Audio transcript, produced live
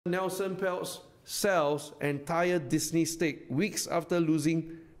Nelson Peltz sells entire Disney stake weeks after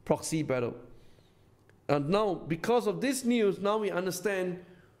losing Proxy battle. And now, because of this news, now we understand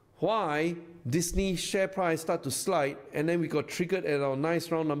why Disney share price start to slide, and then we got triggered at our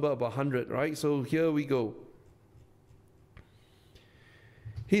nice round number of 100, right? So here we go.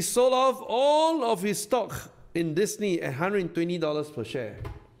 He sold off all of his stock in Disney at $120 per share.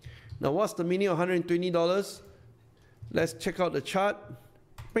 Now, what's the meaning of $120? Let's check out the chart.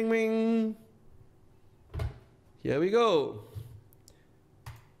 Bing, bing. Here we go.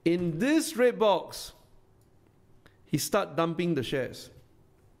 In this red box, he starts dumping the shares.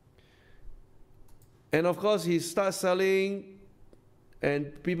 And of course, he starts selling,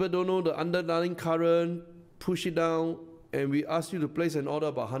 and people don't know the underlying current, push it down, and we ask you to place an order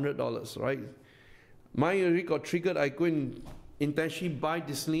about $100, right? Mine already got triggered. I go and intentionally buy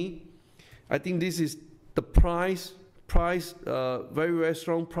Disney. I think this is the price, very, very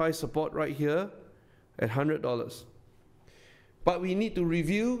strong price support right here at $100. But we need to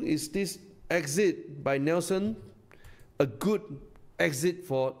review, is this exit by Nelson a good exit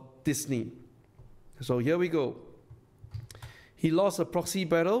for Disney? So here we go. He lost a proxy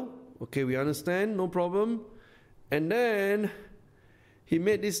battle. Okay, we understand, no problem. And then he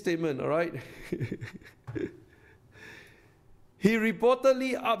made this statement, all right? He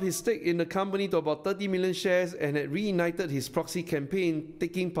reportedly upped his stake in the company to about 30 million shares and had reignited his proxy campaign,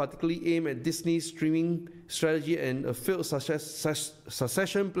 taking particularly aim at Disney's streaming strategy and a failed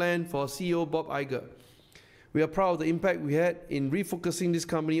succession plan for CEO Bob Iger. We are proud of the impact we had in refocusing this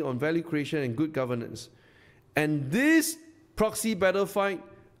company on value creation and good governance. And this proxy battle fight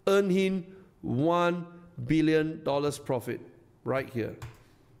earned him $1 billion profit right here.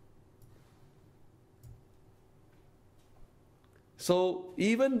 So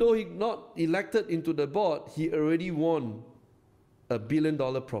even though he not elected into the board, he already won $1 billion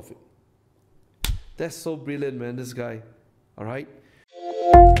profit. That's so brilliant, man, this guy. All right.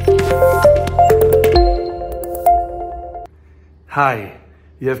 Hi,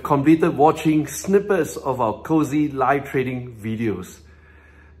 you have completed watching snippets of our cozy live trading videos.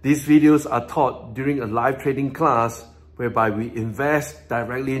 These videos are taught during a live trading class whereby we invest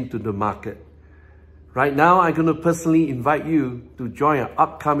directly into the market. Right now, I'm going to personally invite you to join our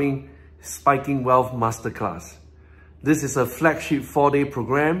upcoming Spiking Wealth Masterclass. This is a flagship 4-day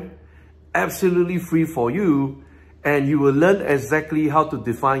program, absolutely free for you, and you will learn exactly how to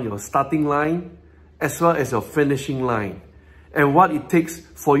define your starting line as well as your finishing line, and what it takes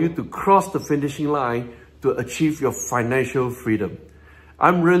for you to cross the finishing line to achieve your financial freedom.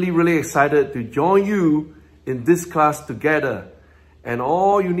 I'm really excited to join you in this class together. And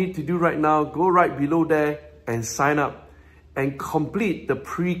all you need to do right now, go right below there and sign up and complete the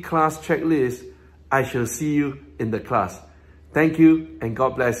pre-class checklist. I shall see you in the class. Thank you and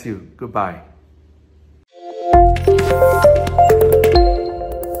God bless you. Goodbye.